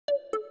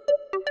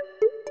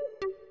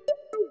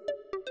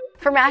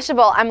For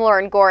Mashable, I'm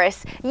Lauren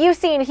Goris. You've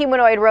seen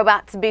humanoid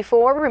robots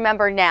before.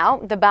 Remember now,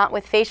 the bot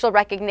with facial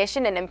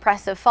recognition and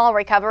impressive fall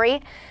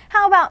recovery.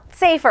 How about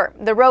Safer,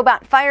 the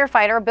robot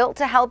firefighter built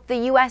to help the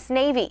U.S.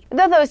 Navy?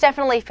 Though those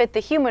definitely fit the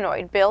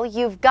humanoid bill,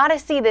 you've got to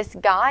see this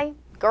guy,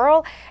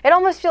 girl. It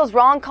almost feels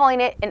wrong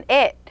calling it an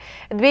it.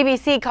 The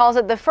BBC calls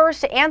it the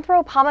first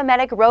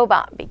anthropometric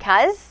robot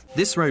because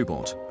this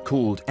robot,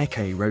 called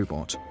Echo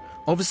Robot,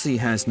 obviously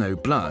has no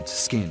blood,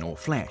 skin or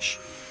flesh.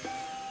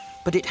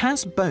 But it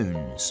has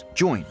bones,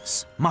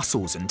 joints,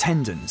 muscles and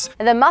tendons.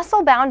 The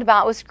muscle-bound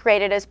bot was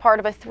created as part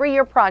of a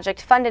 3-year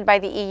project funded by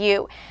the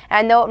EU.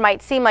 And though it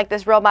might seem like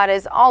this robot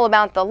is all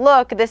about the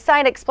look, the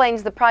site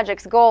explains the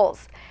project's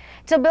goals.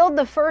 To build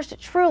the first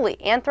truly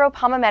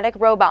anthropometric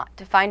robot,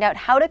 to find out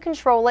how to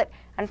control it,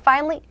 and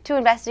finally to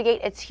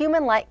investigate its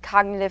human-like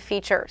cognitive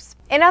features.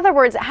 In other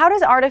words, how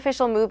does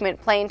artificial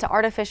movement play into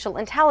artificial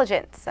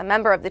intelligence? A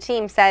member of the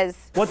team says,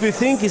 "What we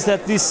think is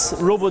that these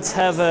robots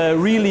have a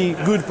really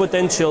good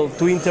potential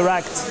to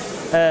interact,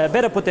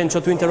 better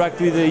potential to interact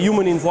with the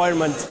human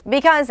environment."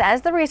 Because,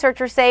 as the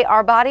researchers say,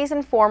 our bodies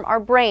inform our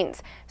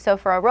brains. So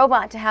for a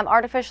robot to have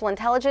artificial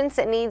intelligence,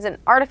 it needs an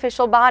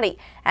artificial body.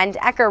 And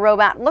Echo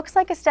Robot looks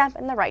like a step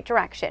in the right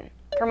direction.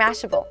 For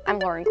Mashable, I'm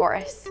Lauren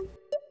Goris.